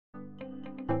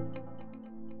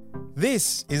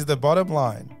This is The Bottom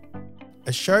Line,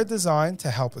 a show designed to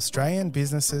help Australian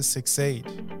businesses succeed.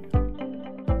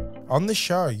 On the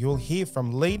show, you'll hear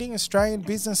from leading Australian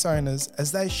business owners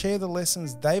as they share the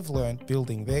lessons they've learned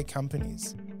building their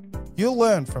companies. You'll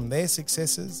learn from their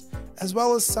successes as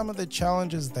well as some of the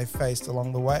challenges they faced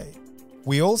along the way.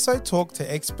 We also talk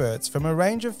to experts from a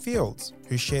range of fields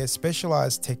who share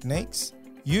specialised techniques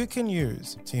you can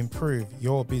use to improve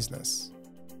your business.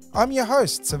 I'm your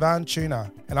host, Savan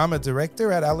Tuna, and I'm a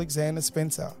director at Alexander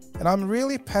Spencer, and I'm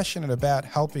really passionate about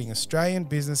helping Australian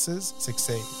businesses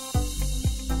succeed.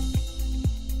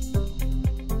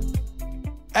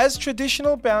 As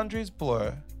traditional boundaries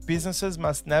blur, businesses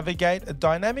must navigate a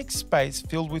dynamic space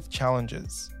filled with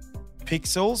challenges.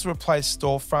 Pixels replace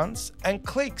storefronts and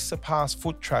clicks surpass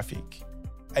foot traffic.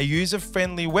 A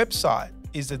user-friendly website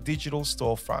is a digital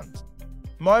storefront.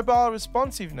 Mobile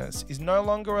responsiveness is no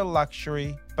longer a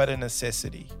luxury, but a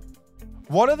necessity.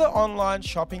 What are the online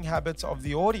shopping habits of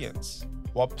the audience?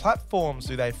 What platforms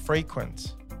do they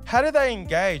frequent? How do they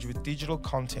engage with digital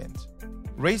content?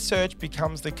 Research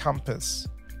becomes the compass,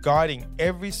 guiding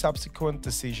every subsequent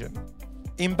decision.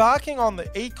 Embarking on the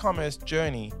e-commerce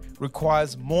journey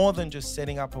requires more than just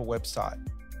setting up a website.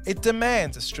 It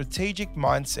demands a strategic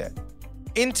mindset.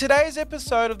 In today's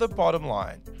episode of The Bottom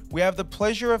Line, we have the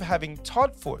pleasure of having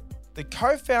Todd Foote, the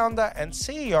co-founder and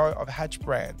CEO of Hatch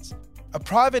Brands, a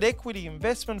private equity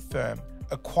investment firm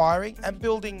acquiring and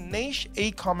building niche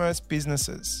e-commerce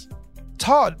businesses.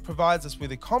 Todd provides us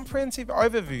with a comprehensive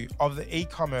overview of the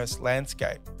e-commerce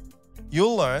landscape.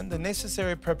 You'll learn the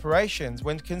necessary preparations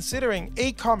when considering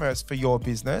e-commerce for your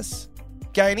business,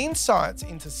 gain insights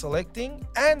into selecting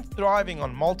and thriving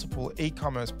on multiple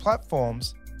e-commerce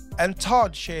platforms, and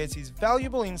Todd shares his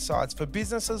valuable insights for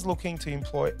businesses looking to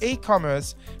employ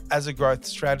e-commerce as a growth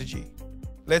strategy.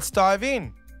 Let's dive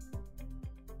in.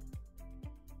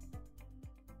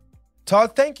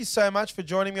 Todd, thank you so much for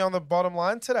joining me on The Bottom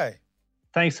Line today.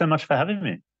 Thanks so much for having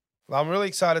me. Well, I'm really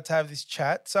excited to have this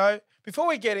chat. So before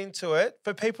we get into it,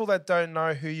 for people that don't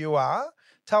know who you are,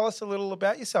 tell us a little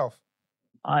about yourself.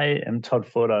 I am Todd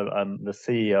Foote. I'm the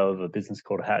CEO of a business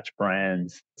called Hatch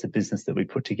Brands. It's a business that we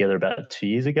put together about 2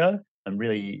 years ago and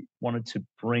really wanted to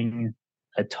bring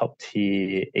a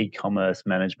top-tier e-commerce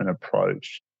management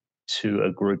approach to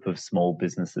a group of small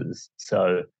businesses.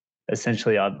 So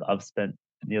essentially, I've spent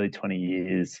nearly 20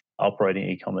 years operating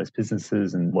e-commerce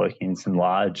businesses and working in some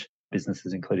large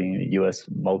businesses, including a US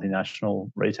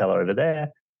multinational retailer over there.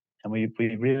 And we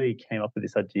really came up with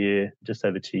this idea just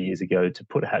over 2 years ago to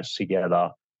put Hatch together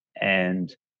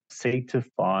and seek to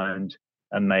find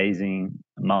amazing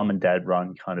mum and dad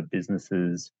run kind of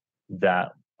businesses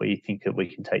that we think that we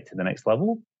can take to the next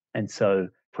level. And so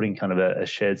putting kind of a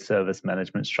shared service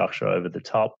management structure over the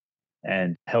top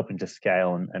and helping to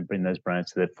scale and bring those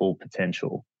brands to their full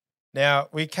potential. Now,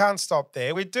 we can't stop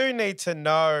there. We do need to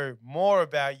know more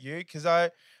about you because I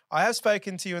have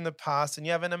spoken to you in the past and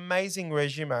you have an amazing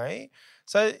resume.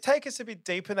 So take us a bit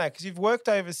deeper in that because you've worked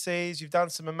overseas, you've done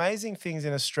some amazing things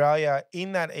in Australia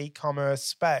in that e-commerce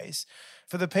space.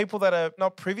 For the people that are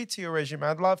not privy to your resume,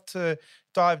 I'd love to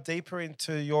dive deeper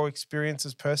into your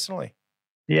experiences personally.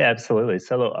 Yeah, absolutely.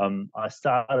 So look, I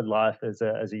started life as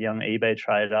a young eBay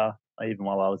trader, even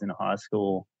while I was in high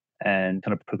school, and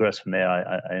kind of progressed from there.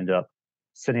 I ended up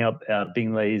setting up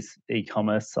Bingley's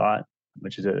e-commerce site,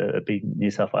 which is a big New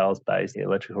South Wales-based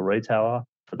electrical retailer,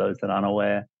 for those that aren't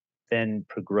aware. Then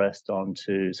progressed on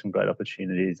to some great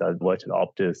opportunities. I worked at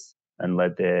Optus and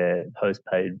led their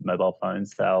post-paid mobile phone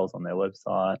sales on their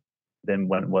website. Then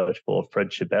went and worked for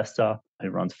Fred Chibesta, who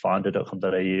runs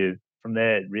finder.com.au. From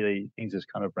there, really, things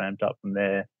just kind of ramped up from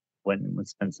there. Went and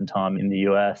spent some time in the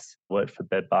US, worked for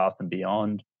Bed Bath &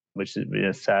 Beyond, which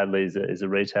sadly is a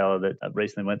retailer that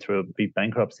recently went through a big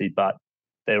bankruptcy, but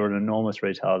they were an enormous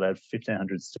retailer. They had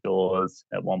 1,500 stores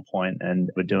at one point and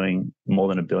were doing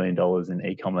more than $1 billion in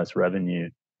e-commerce revenue.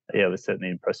 Yeah, it was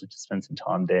certainly impressive to spend some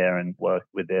time there and work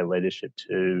with their leadership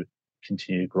to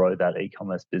continue to grow that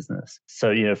e-commerce business.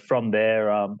 So, from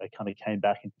there, I kind of came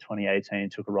back in 2018,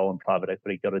 took a role in private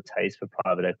equity, got a taste for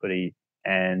private equity,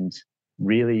 and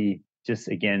really just,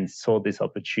 again, saw this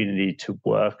opportunity to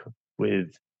work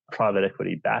with private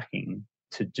equity backing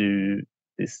to do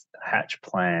this Hatch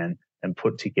plan and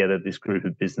put together this group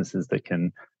of businesses that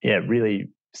can, really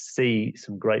see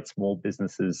some great small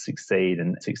businesses succeed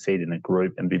in a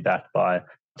group and be backed by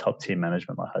top tier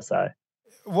management, like I say.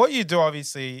 What you do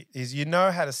obviously is you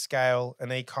know how to scale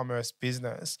an e-commerce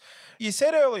business. You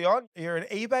said early on you're an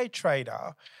eBay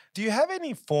trader. Do you have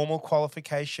any formal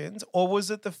qualifications, or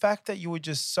was it the fact that you were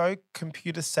just so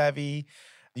computer savvy,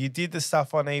 you did the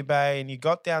stuff on eBay and you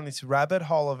got down this rabbit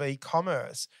hole of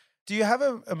e-commerce Do you have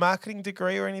a marketing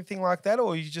degree or anything like that,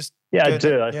 or you just Yeah, I doing it?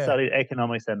 do. I Yeah. studied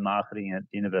economics and marketing at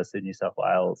the University of New South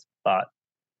Wales, but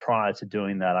prior to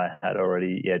doing that, I had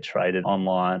already traded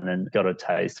online and got a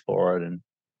taste for it. And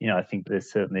I think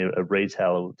there's certainly a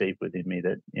retailer deep within me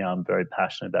that I'm very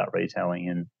passionate about retailing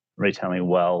and retailing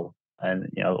well. And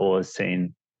I've always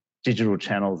seen digital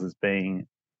channels as being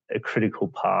a critical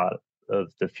part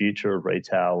of the future of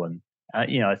retail. And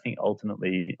I think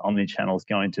ultimately omni-channel is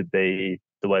going to be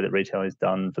the way that retail is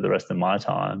done for the rest of my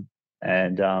time.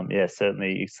 And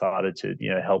certainly excited to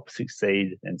help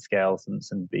succeed and scale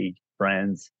some big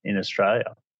brands in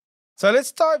Australia. So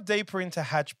let's dive deeper into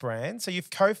Hatch Brand. So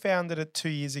you've co-founded it 2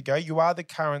 years ago. You are the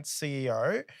current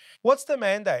CEO. What's the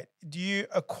mandate? Do you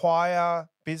acquire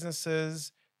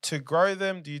businesses to grow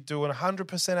them? Do you do a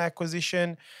 100%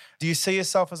 acquisition? Do you see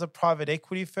yourself as a private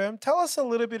equity firm? Tell us a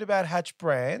little bit about Hatch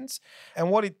Brands and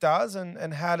what it does,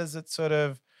 and how does it sort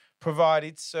of provide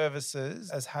its services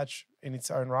as Hatch in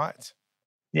its own right.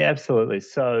 Yeah, absolutely.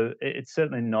 So it's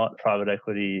certainly not private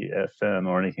equity firm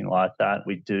or anything like that.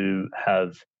 We do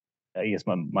have, I guess,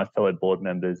 my fellow board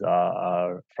members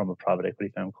are from a private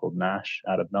equity firm called Nash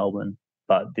out of Melbourne,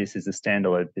 but this is a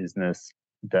standalone business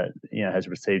that has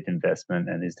received investment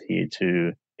and is here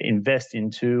to invest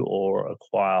into or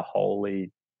acquire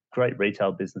wholly great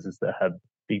retail businesses that have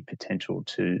big potential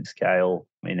to scale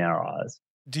in our eyes.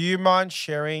 Do you mind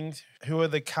sharing who are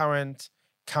the current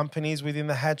companies within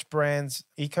the Hatch Brands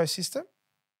ecosystem?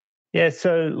 Yeah,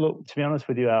 so look, to be honest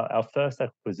with you, our first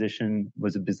acquisition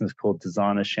was a business called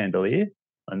Designer Chandelier,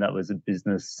 and that was a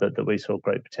business that we saw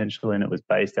great potential in. It was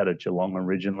based out of Geelong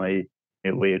originally.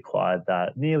 We acquired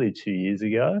that nearly 2 years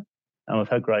ago, and we've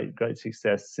had great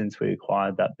success since we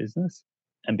acquired that business.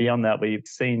 And beyond that, we've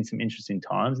seen some interesting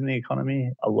times in the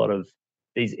economy. A lot of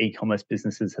these e-commerce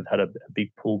businesses have had a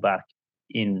big pullback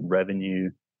in revenue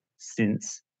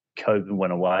since COVID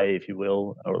went away, if you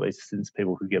will, or at least since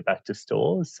people could get back to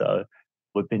stores. So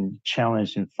we've been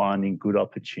challenged in finding good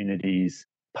opportunities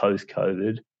post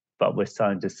COVID, but we're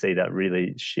starting to see that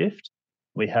really shift.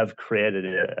 We have created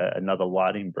another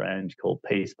lighting brand called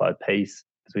Piece by Piece,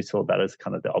 because we saw that as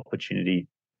kind of the opportunity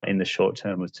in the short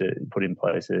term was to put in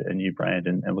place a new brand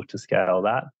and look to scale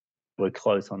that. We're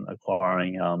close on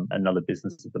acquiring another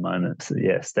business at the moment. So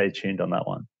yeah, stay tuned on that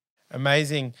one.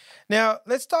 Amazing. Now,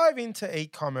 let's dive into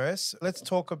e-commerce. Let's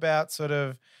talk about sort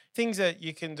of things that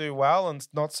you can do well and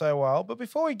not so well. But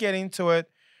before we get into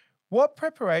it, what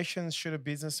preparations should a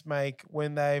business make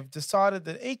when they've decided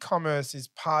that e-commerce is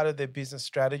part of their business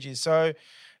strategy? So,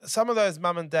 some of those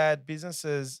mum and dad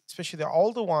businesses, especially the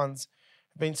older ones,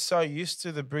 have been so used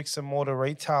to the bricks and mortar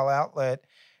retail outlet.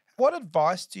 What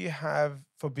advice do you have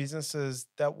for businesses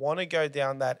that want to go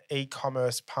down that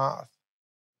e-commerce path?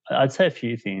 I'd say a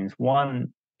few things.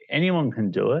 One, anyone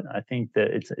can do it. I think that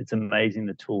it's amazing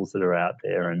the tools that are out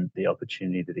there and the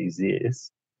opportunity that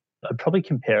exists. I'd probably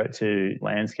compare it to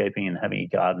landscaping and having a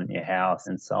garden in your house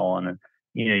and so on. And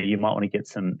you might want to get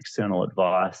some external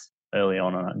advice early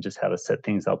on just how to set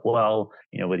things up well.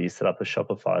 Whether you set up a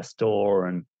Shopify store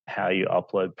and how you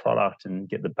upload product and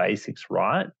get the basics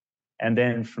right. And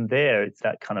then from there, it's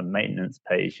that kind of maintenance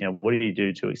piece. What do you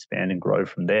do to expand and grow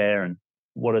from there? And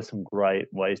what are some great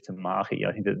ways to market?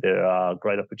 I think that there are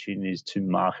great opportunities to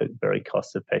market very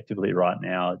cost effectively right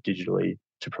now digitally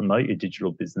to promote your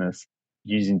digital business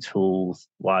using tools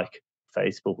like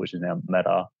Facebook, which is now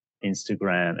Meta,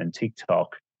 Instagram, and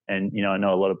TikTok. And I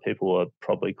know a lot of people are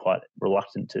probably quite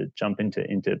reluctant to jump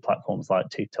into platforms like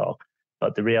TikTok,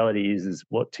 but the reality is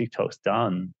what TikTok's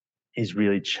done is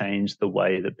really changed the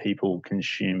way that people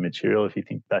consume material. If you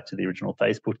think back to the original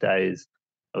Facebook days,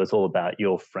 it was all about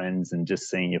your friends and just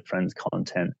seeing your friends'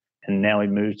 content. And now we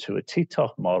move to a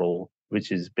TikTok model, which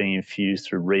is being infused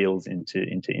through Reels into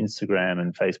Instagram,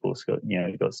 and Facebook's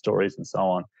got stories and so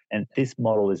on. And this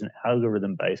model is an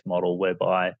algorithm-based model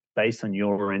whereby, based on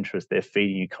your interest, they're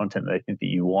feeding you content that they think that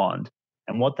you want.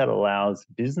 And what that allows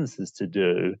businesses to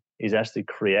do is actually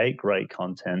create great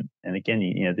content. And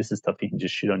again, this is stuff you can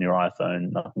just shoot on your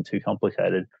iPhone, nothing too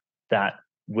complicated, that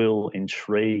will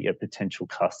intrigue a potential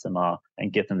customer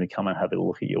and get them to come and have a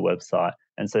look at your website.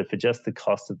 And so for just the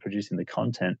cost of producing the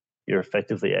content, you're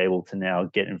effectively able to now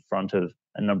get in front of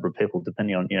a number of people,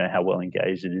 depending on how well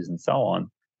engaged it is and so on.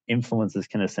 Influencers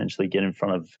can essentially get in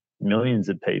front of millions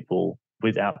of people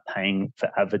without paying for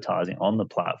advertising on the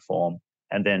platform,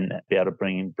 and then be able to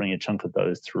bring a chunk of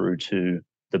those through to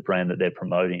the brand that they're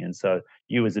promoting. And so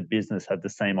you as a business have the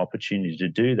same opportunity to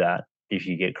do that if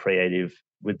you get creative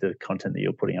with the content that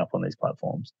you're putting up on these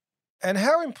platforms. And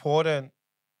how important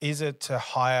is it to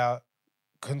hire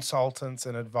consultants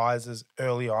and advisors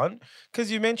early on?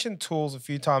 Because you mentioned tools a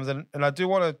few times, and I do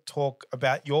want to talk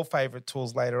about your favorite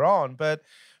tools later on. But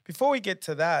before we get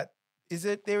to that, is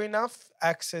it there enough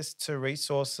access to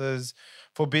resources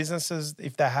for businesses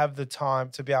if they have the time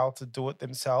to be able to do it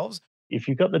themselves? If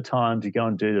you've got the time to go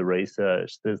and do the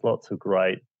research, there's lots of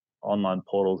great online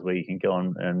portals where you can go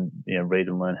on and read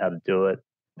and learn how to do it.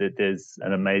 There's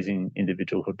an amazing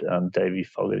individual called Davey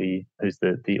Fogarty, who's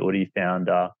the Audi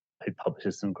founder, who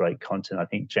publishes some great content. I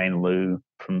think Jane Liu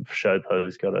from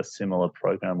Showpo's got a similar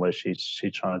program where she's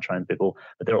trying to train people.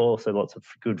 But there are also lots of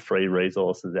good free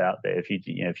resources out there. If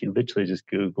you literally just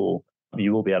Google,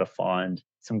 you will be able to find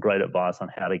some great advice on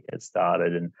how to get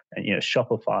started. And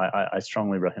Shopify, I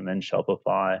strongly recommend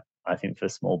Shopify. I think for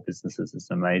small businesses,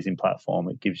 it's an amazing platform.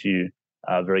 It gives you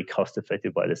a very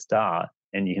cost-effective way to start,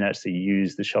 and you can actually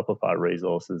use the Shopify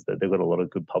resources. That they've got a lot of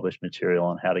good published material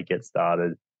on how to get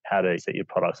started, how to set your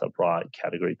products up right,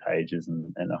 category pages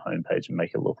and a homepage and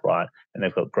make it look right. And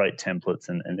they've got great templates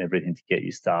and everything to get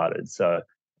you started. So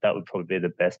that would probably be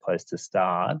the best place to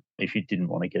start if you didn't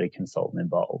want to get a consultant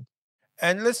involved.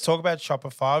 And let's talk about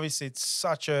Shopify. Obviously, it's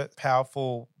such a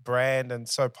powerful brand and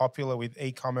so popular with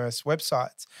e-commerce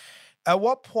websites. At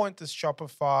what point does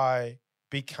Shopify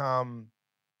become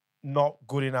not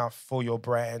good enough for your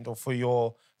brand or for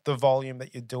the volume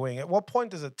that you're doing? At what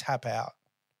point does it tap out?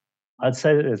 I'd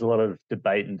say that there's a lot of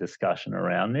debate and discussion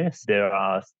around this. There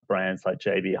are brands like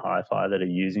JB Hi-Fi that are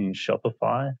using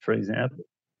Shopify, for example.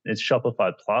 It's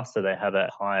Shopify Plus, so they have a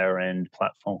higher end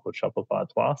platform called Shopify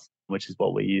Plus, which is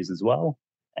what we use as well.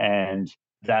 And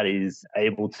that is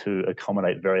able to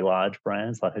accommodate very large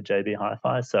brands like a JB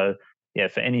Hi-Fi. So yeah,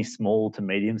 for any small to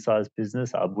medium-sized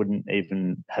business, I wouldn't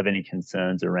even have any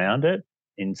concerns around it.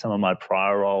 In some of my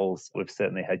prior roles, we've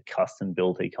certainly had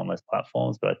custom-built e-commerce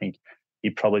platforms, but I think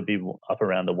you'd probably be up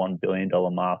around the $1 billion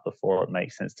mark before it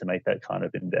makes sense to make that kind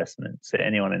of investment. So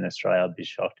anyone in Australia, I'd be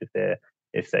shocked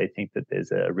if they think that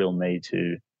there's a real need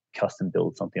to custom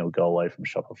build something or go away from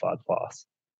Shopify Plus.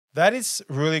 That is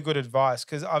really good advice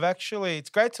because it's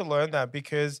great to learn that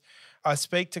because I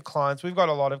speak to clients. We've got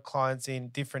a lot of clients in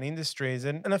different industries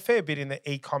and a fair bit in the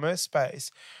e commerce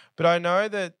space. But I know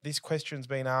that this question's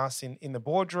been asked in the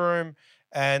boardroom,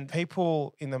 and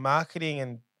people in the marketing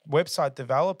and website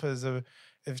developers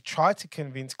have tried to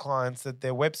convince clients that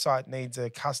their website needs a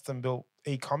custom built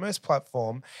e commerce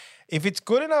platform. If it's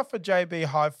good enough for JB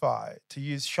Hi Fi to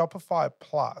use Shopify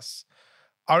Plus,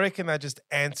 I reckon that just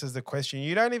answers the question.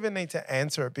 You don't even need to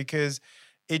answer it because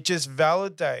it just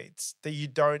validates that you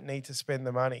don't need to spend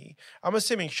the money. I'm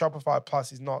assuming Shopify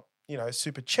Plus is not,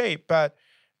 super cheap, but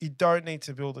you don't need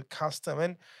to build a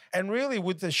custom. And really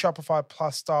with the Shopify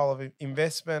Plus style of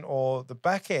investment or the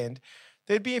back end,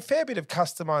 there'd be a fair bit of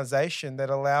customization that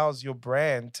allows your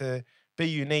brand to be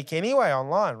unique anyway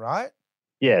online, right?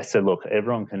 Yeah, so look,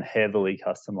 everyone can heavily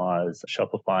customize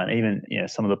Shopify, and even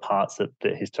some of the parts that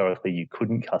historically you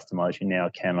couldn't customize, you now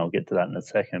can. I'll get to that in a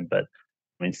second. But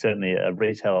I mean, certainly a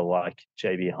retailer like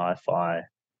JB Hi-Fi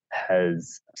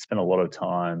has spent a lot of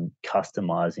time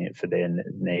customizing it for their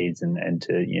needs and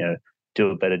to do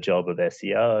a better job of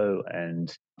SEO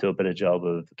and do a better job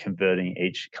of converting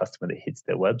each customer that hits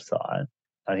their website.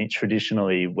 I think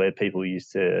traditionally where people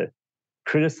used to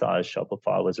criticize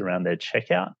Shopify was around their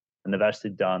checkout. And they've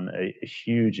actually done a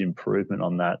huge improvement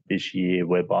on that this year,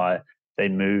 whereby they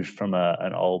moved from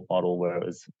an old model where it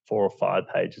was 4 or 5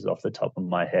 pages off the top of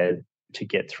my head to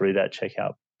get through that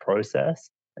checkout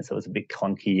process. And so it's a bit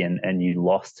clunky and you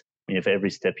lost, for every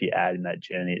step you add in that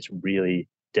journey, it's really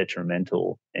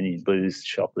detrimental and you lose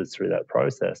shoppers through that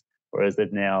process. Whereas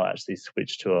they've now actually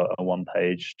switched to a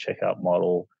one-page checkout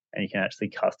model, and you can actually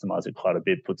customize it quite a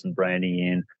bit, put some branding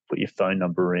in, put your phone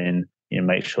number in,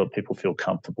 make sure people feel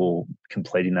comfortable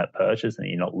completing that purchase and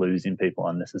you're not losing people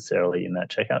unnecessarily in that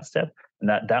checkout step. And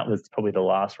that was probably the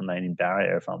last remaining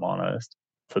barrier, if I'm honest,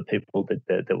 for people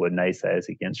that were naysayers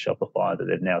against Shopify that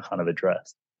they've now kind of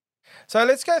addressed. So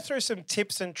let's go through some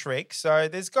tips and tricks. So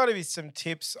there's got to be some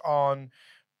tips on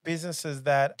businesses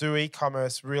that do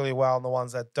e-commerce really well and the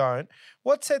ones that don't.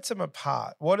 What sets them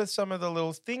apart? What are some of the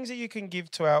little things that you can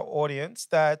give to our audience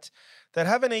that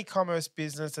have an e-commerce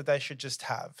business that they should just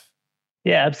have?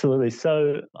 Yeah, absolutely.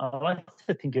 So I like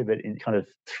to think of it in kind of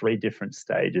 3 different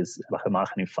stages, like a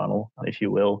marketing funnel, if you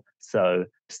will. So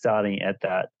starting at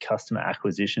that customer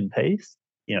acquisition piece,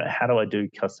 how do I do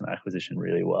customer acquisition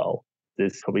really well?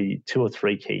 There's probably 2 or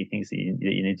 3 key things that you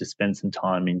need to spend some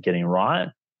time in getting right.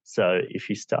 So if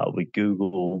you start with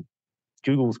Google,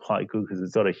 Google's quite good because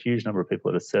it's got a huge number of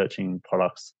people that are searching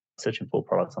for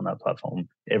products on that platform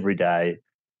every day.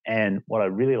 And what I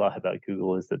really like about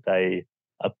Google is that they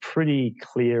are pretty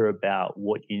clear about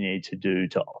what you need to do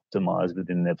to optimize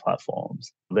within their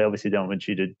platforms. They obviously don't want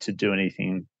you to do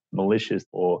anything malicious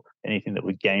or anything that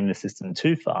would game the system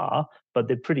too far, but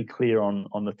they're pretty clear on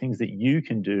the things that you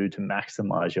can do to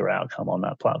maximize your outcome on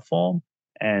that platform.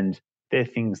 And they're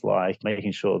things like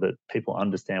making sure that people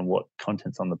understand what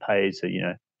content's on the page. So,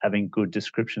 having good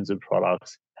descriptions of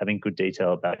products, having good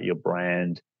detail about your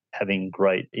brand, having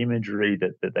great imagery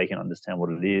that they can understand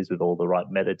what it is with all the right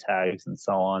meta tags and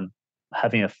so on.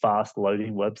 Having a fast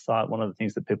loading website. One of the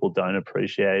things that people don't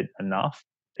appreciate enough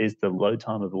is the load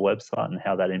time of a website and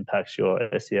how that impacts your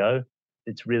SEO.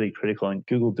 It's really critical, and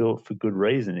Google do it for good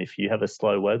reason. If you have a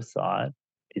slow website,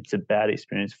 it's a bad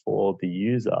experience for the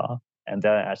user, and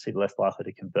they're actually less likely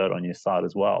to convert on your site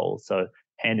as well. So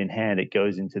hand in hand, it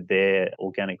goes into their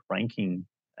organic ranking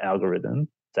algorithm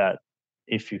that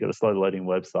if you've got a slow loading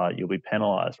website, you'll be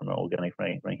penalized from an organic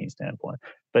ranking standpoint.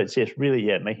 But it's just really,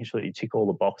 making sure that you tick all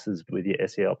the boxes with your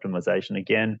SEO optimization.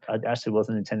 Again, I actually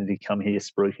wasn't intending to come here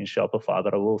spruiking Shopify,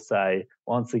 but I will say,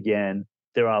 once again,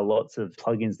 there are lots of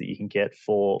plugins that you can get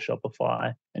for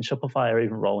Shopify. And Shopify are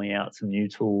even rolling out some new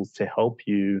tools to help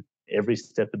you every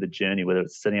step of the journey, whether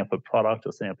it's setting up a product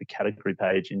or setting up a category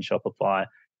page in Shopify.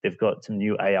 They've got some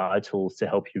new AI tools to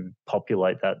help you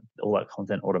populate all that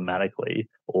content automatically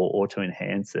or to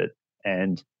enhance it.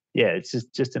 And it's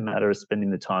just a matter of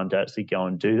spending the time to actually go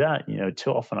and do that.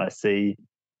 Too often I see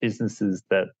businesses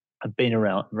that have been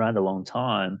around a long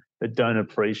time that don't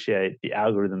appreciate the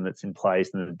algorithm that's in place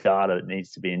and the data that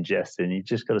needs to be ingested. And you've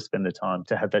just got to spend the time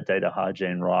to have that data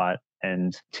hygiene right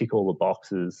and tick all the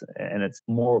boxes. And it's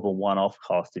more of a one-off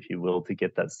cost, if you will, to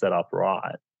get that set up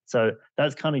right. So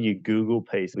that's kind of your Google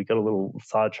piece. We got a little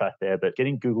sidetrack there, but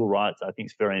getting Google right, I think,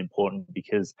 is very important,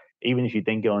 because even if you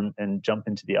then go and jump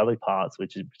into the other parts,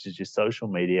 which is your social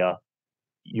media,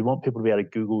 you want people to be able to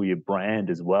Google your brand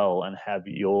as well and have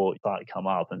your site come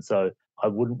up. And so I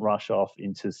wouldn't rush off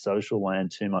into social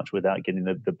land too much without getting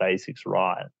the basics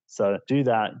right. So do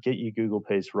that, get your Google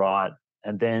piece right,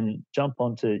 and then jump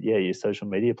onto your social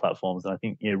media platforms. And I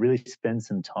think really spend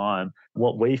some time.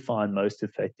 What we find most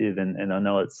effective, and I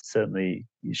know it's certainly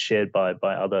shared by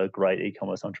other great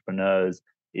e-commerce entrepreneurs,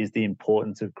 is the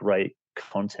importance of great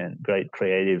content, great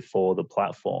creative for the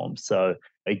platform. So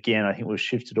again, I think we've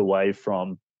shifted away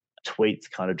from tweets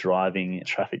kind of driving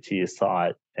traffic to your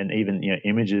site, and even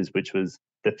images, which was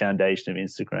the foundation of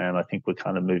Instagram. I think we're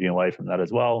kind of moving away from that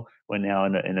as well. We're now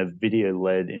in a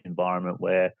video-led environment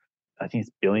where I think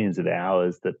it's billions of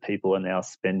hours that people are now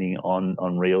spending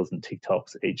on Reels and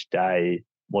TikToks each day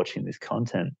watching this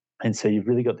content. And so you've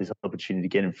really got this opportunity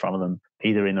to get in front of them,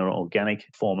 either in an organic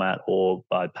format or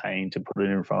by paying to put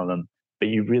it in front of them. But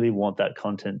you really want that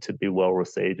content to be well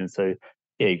received. And so,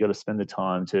 you've got to spend the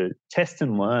time to test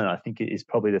and learn. I think it is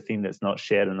probably the thing that's not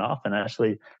shared enough. And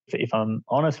actually, if I'm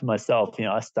honest with myself,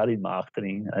 I studied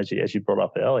marketing, as you brought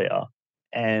up earlier.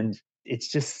 And it's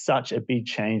just such a big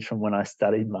change from when I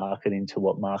studied marketing to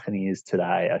what marketing is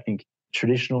today. I think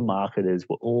traditional marketers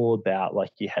were all about,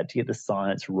 you had to get the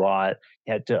science right,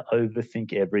 you had to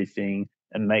overthink everything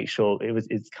and make sure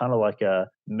it's kind of like a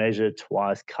measure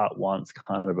twice, cut once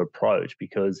kind of approach,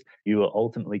 because you were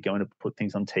ultimately going to put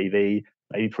things on TV,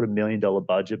 maybe put $1 million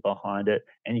budget behind it,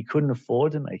 and you couldn't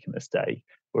afford to make a mistake.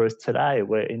 Whereas today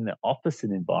we're in the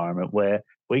opposite environment where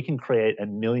we can create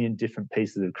 1 million different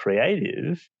pieces of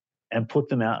creative and put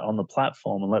them out on the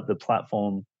platform and let the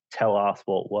platform tell us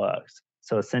what works.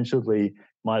 So essentially,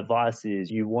 my advice is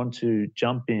you want to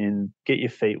jump in, get your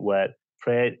feet wet,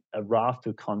 create a raft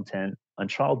of content and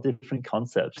trial different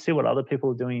concepts. See what other people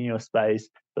are doing in your space,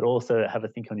 but also have a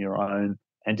think on your own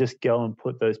and just go and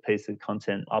put those pieces of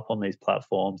content up on these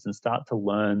platforms and start to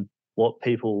learn what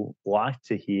people like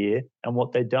to hear and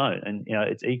what they don't. And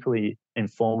it's equally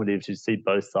informative to see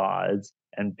both sides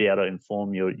and be able to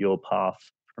inform your path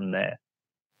from there.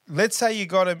 Let's say you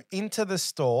got them into the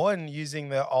store, and using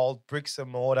the old bricks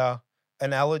and mortar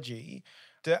analogy,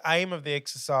 the aim of the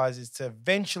exercise is to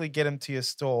eventually get them to your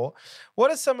store.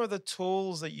 What are some of the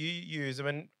tools that you use? I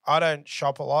mean, I don't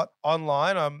shop a lot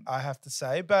online, I have to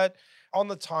say, but on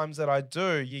the times that I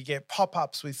do, you get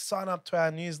pop-ups with sign up to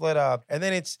our newsletter, and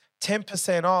then it's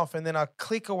 10% off, and then I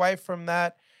click away from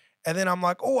that, and then I'm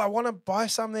like, oh, I want to buy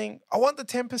something. I want the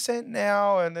 10%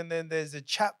 now. And then there's the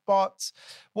chat bots.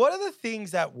 What are the things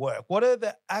that work? What are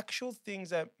the actual things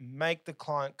that make the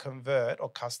client convert or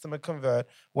customer convert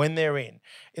when they're in?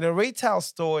 In a retail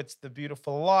store, it's the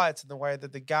beautiful lights and the way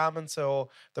that the garments or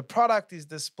the product is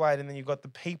displayed. And then you've got the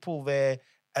people there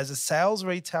as a sales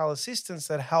retail assistants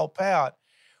that help out.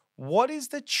 What is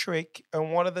the trick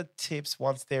and what are the tips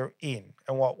once they're in,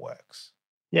 and what works?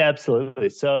 Yeah, absolutely.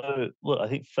 So, look, I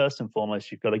think first and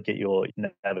foremost, you've got to get your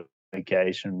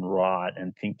navigation right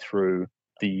and think through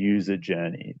the user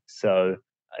journey. So,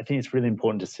 I think it's really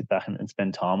important to sit back and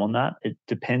spend time on that. It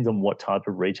depends on what type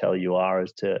of retailer you are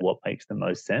as to what makes the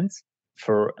most sense.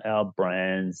 For our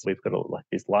brands, we've got like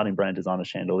this lighting brand Designer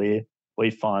Chandelier.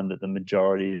 We find that the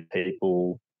majority of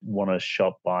people want to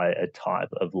shop by a type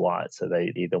of light. So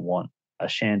they either want a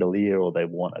chandelier or they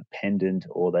want a pendant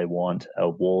or they want a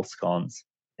wall sconce,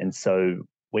 and so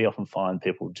we often find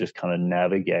people just kind of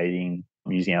navigating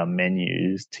using our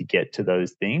menus to get to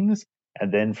those things.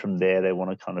 And then from there, they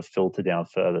want to kind of filter down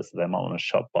further. So they might want to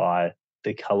shop by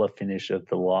the color finish of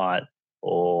the light,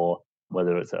 or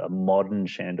whether it's a modern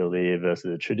chandelier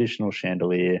versus a traditional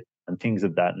chandelier and things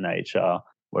of that nature.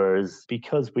 Whereas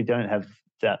because we don't have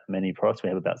that many products, we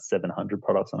have about 700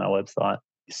 products on our website.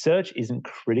 Search isn't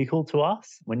critical to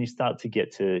us. When you start to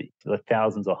get to the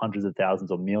thousands or hundreds of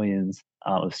thousands or millions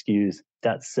of SKUs,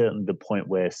 that's certainly the point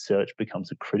where search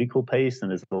becomes a critical piece.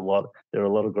 And there are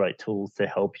a lot of great tools to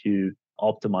help you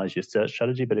optimize your search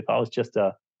strategy. But if I was just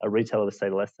a retailer with say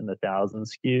less than 1,000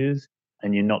 SKUs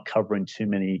and you're not covering too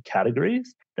many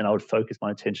categories, then I would focus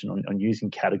my attention on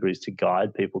using categories to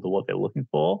guide people to what they're looking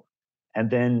for. And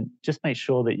then just make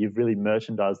sure that you've really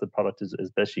merchandised the product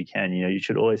as best you can. You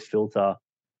should always filter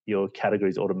your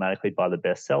categories automatically by the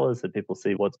best sellers, so people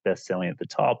see what's best selling at the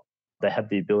top. They have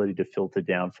the ability to filter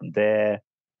down from there.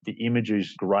 The imagery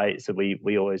is great, so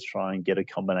we always try and get a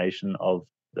combination of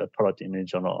the product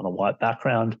image on a white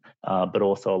background, but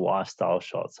also a lifestyle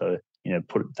shot. So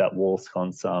put that wall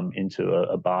sconce into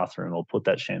a bathroom, or put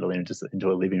that chandelier just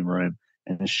into a living room,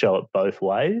 and show it both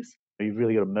ways. You've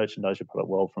really got to merchandise your product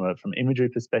well from an imagery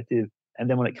perspective. And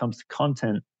then when it comes to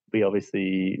content, we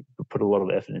obviously put a lot of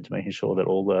effort into making sure that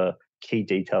all the key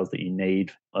details that you need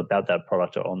about that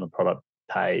product are on the product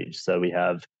page. So we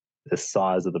have the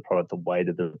size of the product, the weight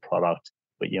of the product,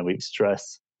 but we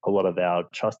stress a lot of our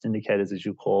trust indicators, as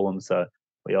you call them. So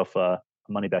we offer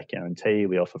a money back guarantee,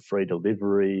 we offer free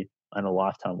delivery and a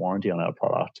lifetime warranty on our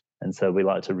product. And so we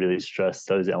like to really stress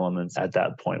those elements at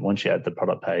that point. Once you add the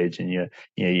product page and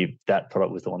that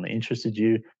product was the one that interested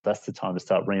you, that's the time to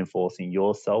start reinforcing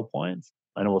your sell points,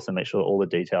 and also make sure all the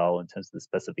detail in terms of the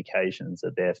specifications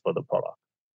are there for the product.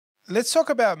 Let's talk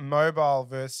about mobile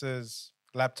versus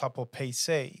laptop or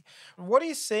PC. What are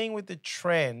you seeing with the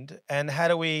trend, and how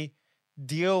do we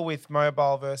deal with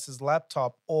mobile versus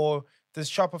laptop? Or does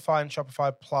Shopify and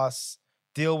Shopify Plus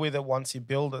deal with it once you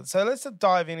build it? So let's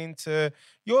dive into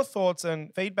your thoughts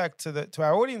and feedback to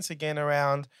our audience again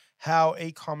around how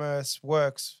e-commerce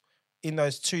works in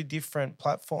those two different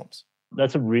platforms.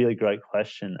 That's a really great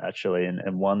question, actually,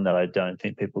 and one that I don't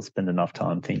think people spend enough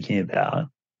time thinking about.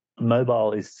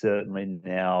 Mobile is certainly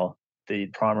now the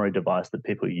primary device that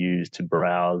people use to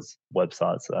browse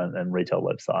websites and retail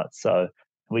websites. So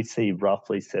we see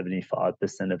roughly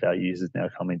 75% of our users now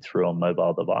coming through on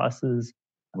mobile devices,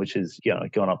 which has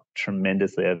gone up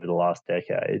tremendously over the last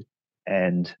decade.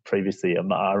 And previously,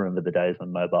 I remember the days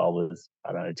when mobile was,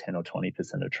 10 or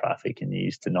 20% of traffic, and you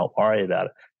used to not worry about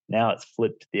it. Now it's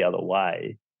flipped the other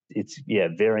way. It's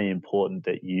very important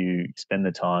that you spend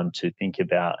the time to think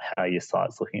about how your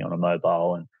site's looking on a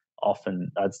mobile. And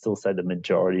often, I'd still say the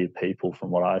majority of people, from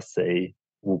what I see,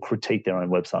 will critique their own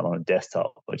website on a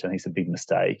desktop, which I think is a big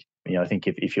mistake. I think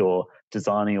if you're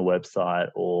designing a website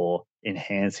or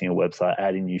enhancing a website,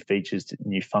 adding new features,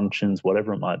 new functions,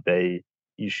 whatever it might be,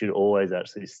 you should always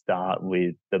actually start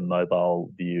with the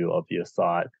mobile view of your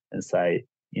site and say,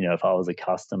 if I was a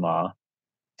customer,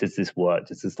 does this work?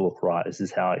 Does this look right? Is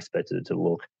this how I expected it to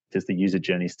look? Does the user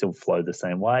journey still flow the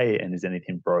same way? And is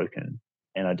anything broken?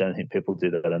 And I don't think people do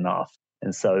that enough.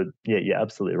 And so, you're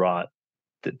absolutely right.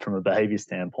 That from a behavior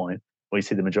standpoint, we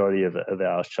see the majority of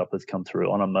our shoppers come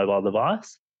through on a mobile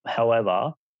device.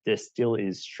 However, there still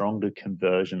is stronger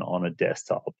conversion on a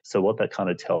desktop. So what that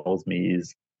kind of tells me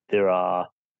is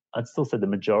I'd still say the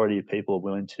majority of people are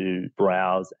willing to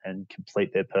browse and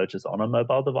complete their purchase on a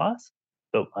mobile device.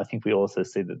 But I think we also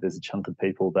see that there's a chunk of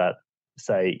people that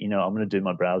say, I'm going to do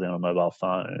my browsing on a mobile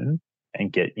phone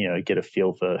and get a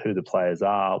feel for who the players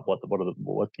are,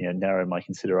 narrow my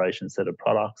consideration set of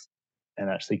products, and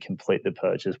actually complete the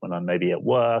purchase when I'm maybe at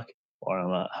work or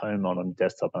I'm at home on a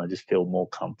desktop, and I just feel more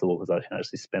comfortable because I can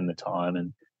actually spend the time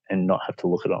and not have to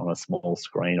look at it on a small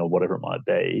screen or whatever it might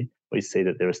be. We see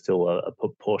that there is still a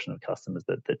proportion of customers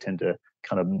that tend to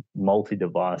kind of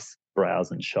multi-device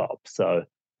browse and shop. So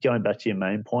going back to your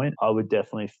main point, I would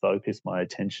definitely focus my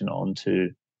attention onto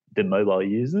the mobile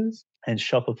users. And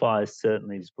Shopify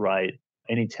certainly is great.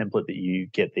 Any template that you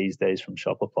get these days from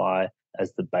Shopify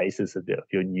as the basis of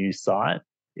your new site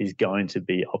is going to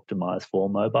be optimized for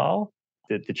mobile.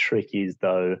 The trick is,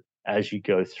 though, as you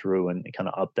go through and kind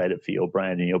of update it for your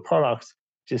brand and your products,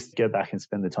 just go back and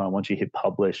spend the time. Once you hit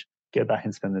publish, go back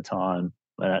and spend the time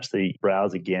and actually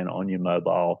browse again on your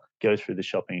mobile, go through the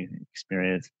shopping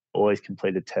experience, always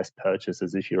complete a test purchase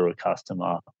as if you're a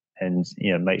customer, and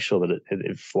make sure that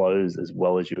it flows as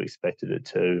well as you expected it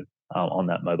to on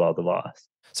that mobile device.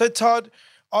 So Todd,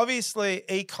 obviously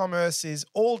e-commerce is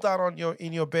all done on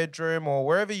in your bedroom or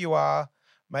wherever you are,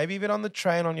 maybe even on the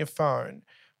train on your phone.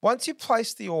 Once you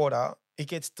place the order, it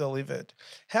gets delivered.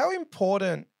 How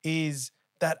important is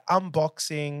that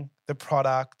unboxing the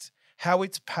product, how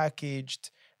it's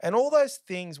packaged, and all those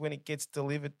things when it gets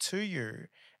delivered to you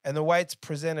and the way it's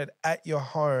presented at your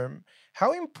home?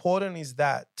 How important is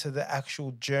that to the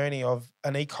actual journey of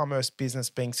an e-commerce business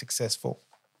being successful?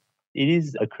 It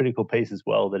is a critical piece as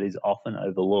well that is often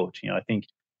overlooked. I think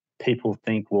people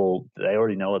think, well, they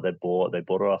already know what they bought. They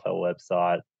bought it off our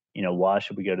website. Why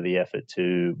should we go to the effort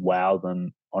to wow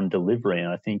them on delivery?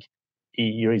 And I think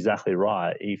you're exactly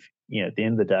right. If, at the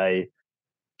end of the day,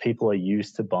 people are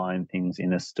used to buying things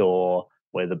in a store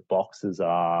where the boxes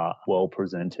are well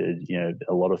presented.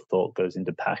 A lot of thought goes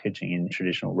into packaging in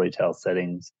traditional retail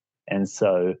settings. And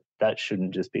so that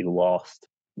shouldn't just be lost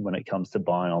when it comes to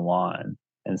buying online.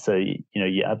 And so,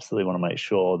 you absolutely want to make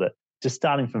sure that just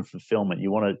starting from fulfillment,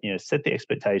 you want to, set the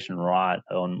expectation right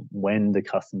on when the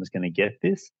customer's going to get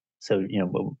this. So,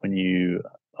 when you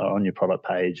are on your product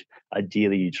page,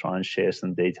 ideally you try and share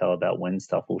some detail about when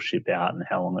stuff will ship out and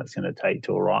how long it's going to take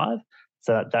to arrive.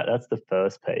 So that's the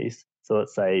first piece. So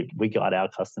let's say we guide our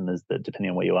customers that depending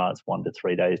on where you are, it's 1 to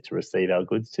 3 days to receive our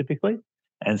goods typically.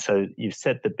 And so you've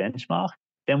set the benchmark.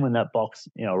 Then when that box,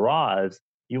 arrives,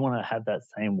 you want to have that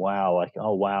same wow, like,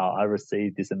 oh, wow, I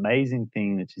received this amazing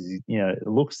thing, which is, it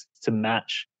looks to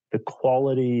match the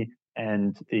quality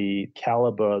and the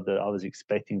caliber that I was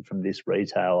expecting from this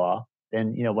retailer.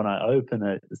 Then, when I open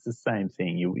it, it's the same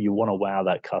thing. You want to wow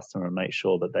that customer and make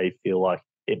sure that they feel like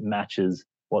it matches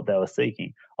what they were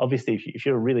seeking. Obviously, if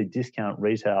you're a really discount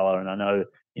retailer, and I know,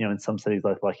 in some cities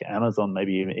like Amazon,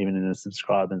 maybe even in a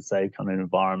subscribe and save kind of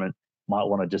environment, might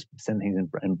want to just send things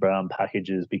in brown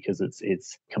packages because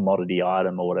it's commodity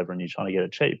item or whatever, and you're trying to get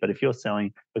it cheap. But if you're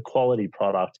selling the quality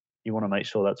product, you want to make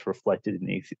sure that's reflected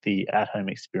in the at-home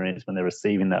experience when they're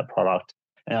receiving that product.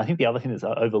 And I think the other thing that's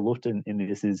overlooked in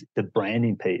this is the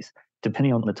branding piece.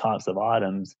 Depending on the types of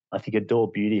items, I think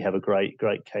Adore Beauty have a great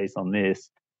case on this.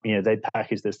 They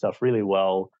package their stuff really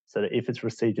well so that if it's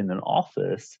received in an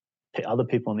office, other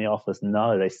people in the office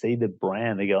know, they see the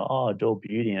brand, they go, oh, Adore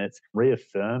Beauty, and it's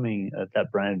reaffirming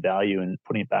that brand value and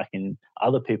putting it back in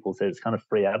other people's heads. It's kind of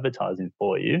free advertising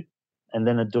for you. And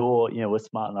then Adore, we're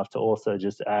smart enough to also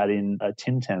just add in a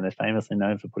Tim Tam. They're famously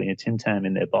known for putting a Tim Tam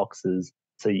in their boxes.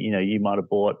 So, you might have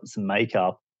bought some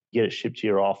makeup, get it shipped to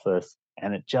your office,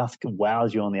 and it just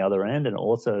wows you on the other end. And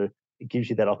also it gives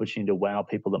you that opportunity to wow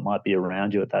people that might be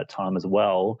around you at that time as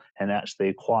well, and actually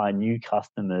acquire new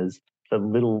customers for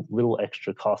little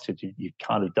extra cost if you've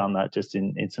kind of done that just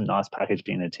in some nice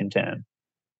packaging in a Tim Tam.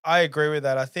 I agree with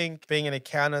that. I think being an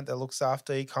accountant that looks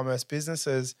after e-commerce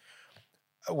businesses,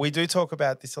 we do talk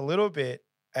about this a little bit,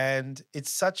 and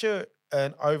it's such an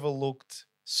overlooked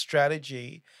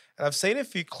strategy. And I've seen a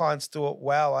few clients do it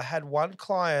well. I had one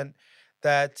client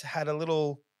that had a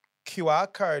little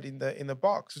QR code in the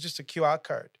box. It was just a QR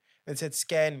code, and it said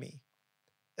 "Scan me."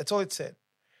 That's all it said.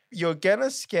 You're gonna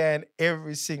scan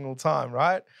every single time,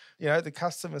 right? The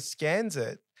customer scans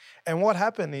it. And what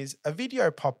happened is a video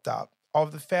popped up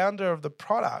of the founder of the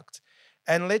product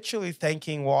and literally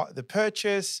thanking what the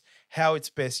purchase, how it's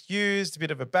best used, a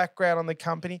bit of a background on the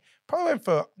company. Probably went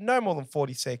for no more than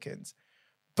 40 seconds.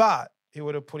 But he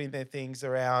would have put in there things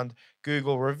around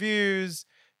Google reviews.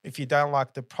 If you don't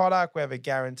like the product, we have a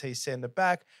guarantee, send it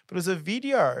back. But it was a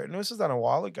video, and this was done a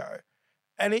while ago.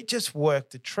 And it just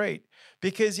worked a treat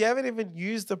because you haven't even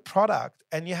used the product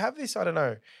and you have this, I don't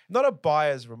know, not a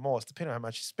buyer's remorse, depending on how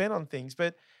much you spend on things,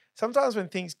 but sometimes when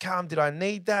things come, did I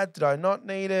need that? Did I not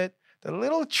need it? The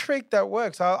little trick that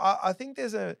works. I think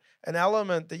there's an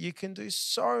element that you can do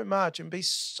so much and be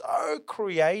so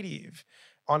creative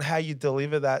on how you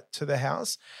deliver that to the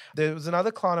house. There was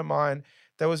another client of mine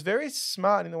that was very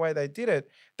smart in the way they did it.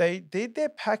 They did their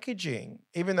packaging,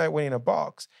 even though it went in a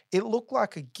box, it looked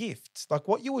like a gift, like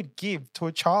what you would give to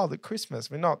a child at Christmas.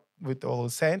 I mean, not with all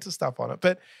the Santa stuff on it,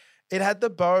 but it had the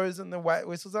bows and the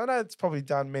whistles. I know it's probably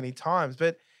done many times,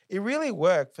 but it really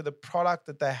worked for the product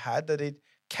that they had, that it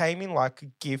came in like a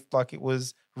gift, like it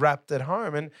was wrapped at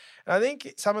home. And I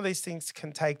think some of these things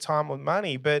can take time or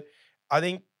money, but I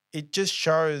think it just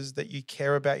shows that you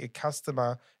care about your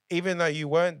customer even though you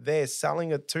weren't there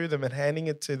selling it to them and handing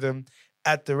it to them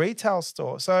at the retail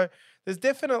store. So there's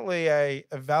definitely a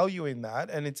value in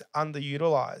that, and it's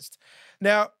underutilized.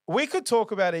 Now, we could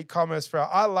talk about e-commerce for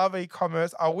I love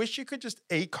e-commerce. I wish you could just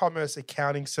e-commerce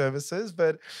accounting services,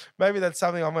 but maybe that's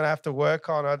something I'm going to have to work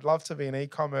on. I'd love to be an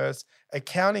e-commerce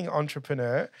accounting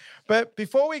entrepreneur. But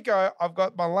before we go, I've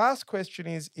got my last question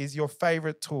is your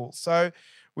favorite tool. So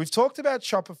we've talked about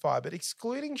Shopify, but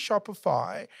excluding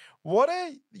Shopify, what are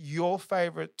your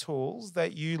favorite tools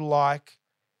that you like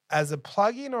as a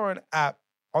plugin or an app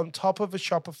on top of a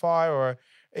Shopify or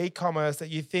e-commerce that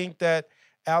you think that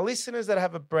our listeners that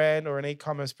have a brand or an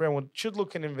e-commerce brand should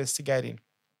look and investigate in?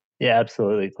 Yeah,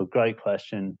 absolutely. Look, great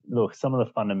question. Look, some of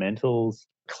the fundamentals,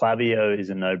 Klaviyo is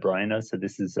a no-brainer. So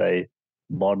this is a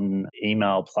modern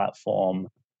email platform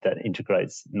that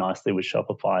integrates nicely with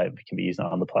Shopify. It can be used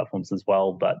on other platforms as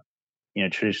well. But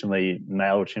traditionally,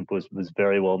 MailChimp was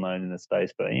very well known in the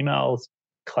space for emails.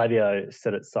 Klaviyo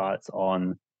set its sights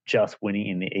on just winning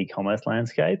in the e-commerce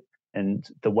landscape. And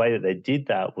the way that they did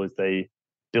that was they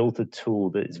built a tool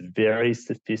that is very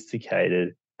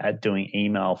sophisticated at doing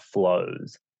email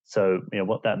flows. So,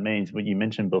 what that means, what you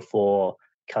mentioned before,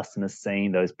 customers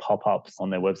seeing those pop-ups on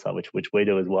their website, which we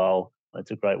do as well.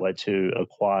 It's a great way to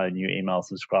acquire new email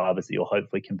subscribers that you'll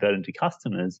hopefully convert into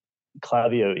customers.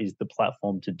 Klaviyo is the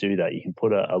platform to do that. You can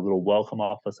put a little welcome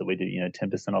offer. So we do,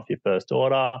 10% off your first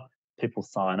order. People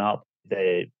sign up.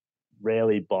 They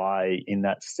rarely buy in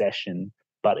that session,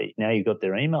 but now you've got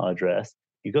their email address.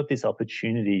 You've got this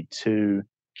opportunity to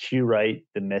curate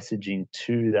the messaging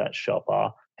to that shopper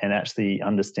and actually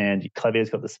understand. Klaviyo's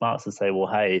got the smarts to say,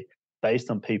 well, hey, based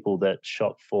on people that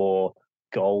shop for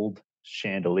gold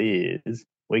chandeliers,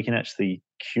 we can actually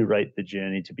curate the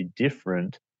journey to be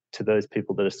different to those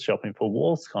people that are shopping for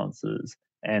wall sconces,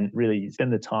 and really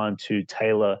spend the time to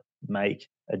tailor make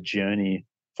a journey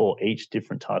for each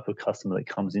different type of customer that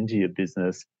comes into your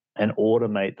business and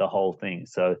automate the whole thing.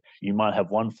 So you might have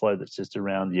one flow that's just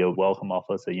around your welcome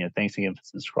offer. So, thanks again for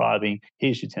subscribing.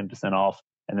 Here's your 10% off.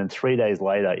 And then 3 days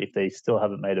later, if they still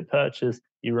haven't made a purchase,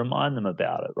 you remind them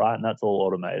about it, right? And that's all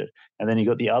automated. And then you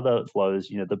got the other flows,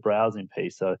 the browsing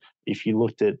piece. So if you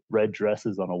looked at red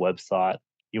dresses on a website,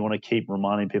 you want to keep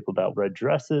reminding people about red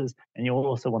dresses, and you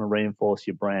also want to reinforce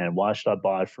your brand. Why should I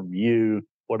buy from you?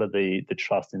 What are the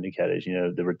trust indicators,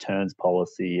 the returns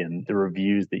policy and the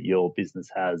reviews that your business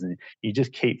has? And you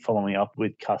just keep following up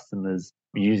with customers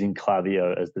using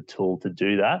Klaviyo as the tool to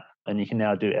do that. And you can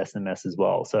now do SMS as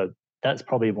well. So that's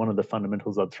probably one of the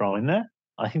fundamentals I'd throw in there.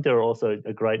 I think there are also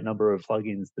a great number of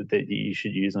plugins that you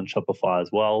should use on Shopify as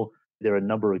well. There are a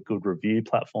number of good review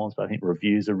platforms, but I think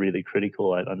reviews are really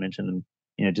critical. I mentioned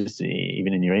them, just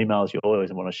even in your emails, you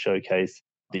always want to showcase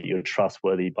that you're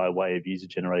trustworthy by way of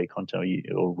user-generated content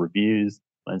or reviews.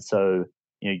 And so,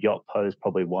 Yotpo is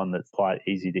probably one that's quite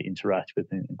easy to interact with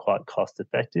and quite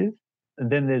cost-effective. And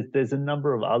then there's a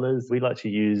number of others. We like to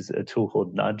use a tool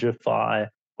called Nudgify,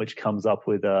 which comes up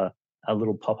with a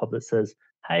little pop-up that says,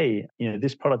 hey,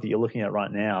 this product that you're looking at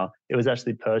right now, it was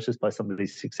actually purchased by somebody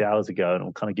 6 hours ago, and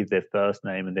it'll kind of give their first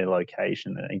name and their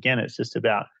location. And again, it's just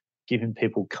about giving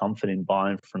people comfort in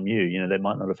buying from you. They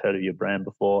might not have heard of your brand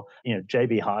before.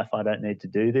 JB Hi-Fi don't need to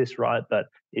do this, right? But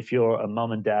if you're a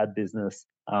mum and dad business,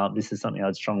 this is something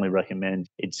I'd strongly recommend.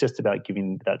 It's just about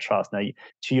giving that trust. Now,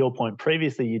 to your point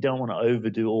previously, you don't want to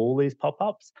overdo all these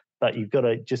pop-ups, but you've got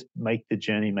to just make the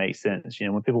journey make sense.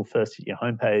 When people first hit your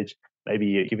homepage, maybe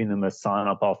you're giving them a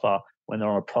sign-up offer. When they're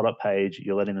on a product page,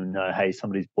 you're letting them know, hey,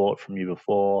 somebody's bought from you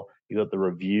before. You've got the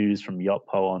reviews from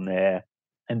Yotpo on there.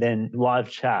 And then live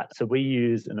chat. So we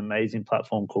use an amazing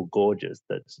platform called Gorgias.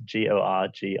 That's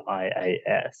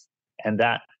Gorgias. And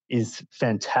that is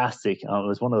fantastic. It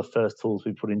was one of the first tools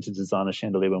we put into Designer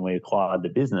Chandelier when we acquired the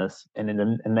business. And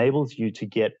it enables you to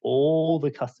get all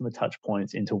the customer touch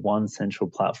points into one central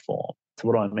platform. So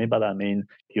what do I mean by that? I mean,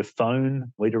 your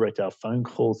phone, we direct our phone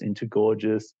calls into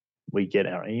Gorgias. We get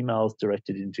our emails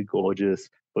directed into Gorgias.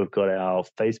 We've got our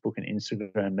Facebook and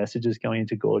Instagram messages going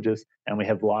into Gorgias. And we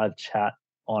have live chat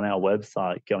on our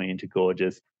website going into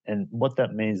Gorgias. And what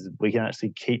that means is we can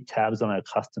actually keep tabs on our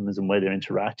customers and where they're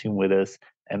interacting with us,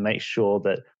 and make sure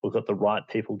that we've got the right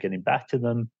people getting back to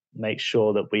them, make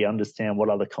sure that we understand what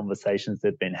other conversations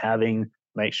they've been having,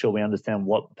 make sure we understand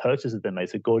what purchases they made.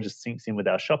 So Gorgias syncs in with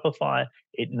our Shopify.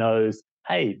 It knows,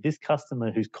 hey, this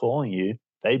customer who's calling you,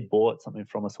 they bought something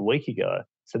from us a week ago.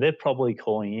 So they're probably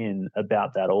calling in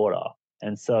about that order.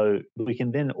 And so we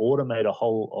can then automate a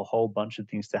whole bunch of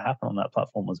things to happen on that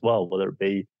platform as well, whether it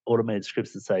be automated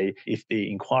scripts that say, if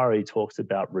the inquiry talks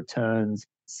about returns,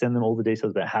 send them all the details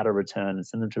about how to return and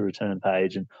send them to a return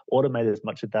page, and automate as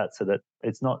much of that so that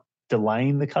it's not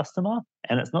delaying the customer,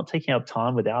 and it's not taking up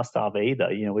time with our staff either.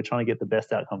 We're trying to get the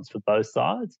best outcomes for both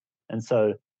sides. And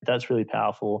so that's really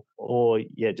powerful. Or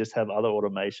just have other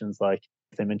automations, like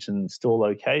if they mention store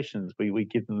locations, we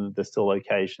give them the store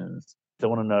locations. They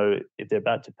want to know if they're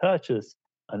about to purchase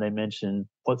and they mention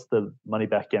what's the money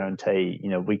back guarantee.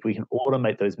 We can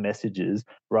automate those messages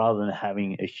rather than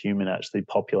having a human actually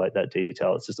populate that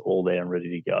detail. It's just all there and ready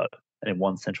to go and in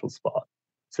one central spot.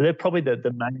 So they're probably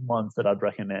the main ones that I'd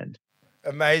recommend.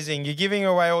 Amazing. You're giving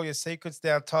away all your secrets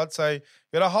now, Todd. So you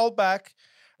got to hold back.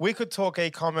 We could talk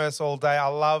e-commerce all day. I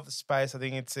love the space. I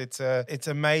think it's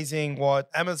amazing what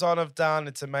Amazon have done.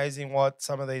 It's amazing what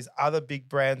some of these other big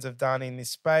brands have done in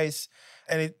this space.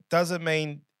 And it doesn't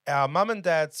mean our mum and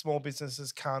dad small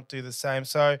businesses can't do the same.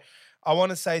 So I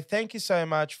want to say thank you so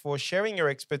much for sharing your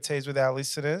expertise with our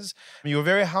listeners. You were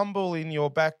very humble in your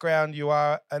background. You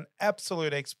are an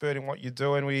absolute expert in what you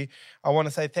do. And I want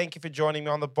to say thank you for joining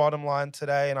me on The Bottom Line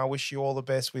today. And I wish you all the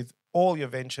best with all your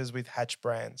ventures with Hatch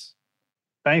Brands.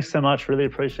 Thanks so much. Really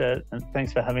appreciate it. And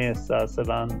thanks for having us,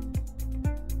 Sivan.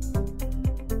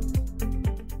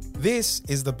 This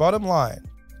is The Bottom Line,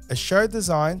 a show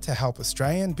designed to help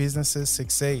Australian businesses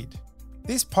succeed.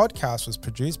 This podcast was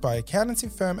produced by accountancy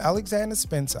firm Alexander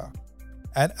Spencer.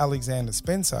 At Alexander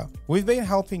Spencer, we've been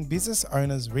helping business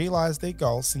owners realise their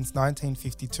goals since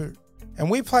 1952.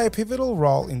 And we play a pivotal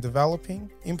role in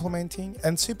developing, implementing,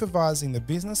 and supervising the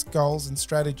business goals and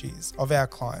strategies of our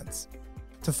clients.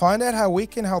 To find out how we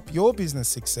can help your business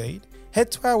succeed, head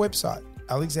to our website,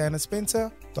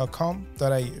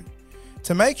 alexanderspencer.com.au.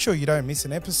 To make sure you don't miss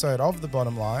an episode of The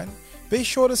Bottom Line, be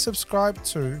sure to subscribe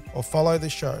to or follow the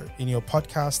show in your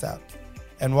podcast app.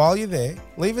 And while you're there,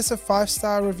 leave us a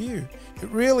 5-star review. It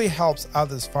really helps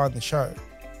others find the show.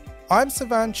 I'm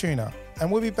Sivan Tuna,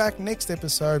 and we'll be back next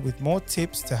episode with more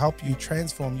tips to help you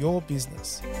transform your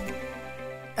business.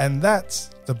 And that's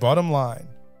The Bottom Line.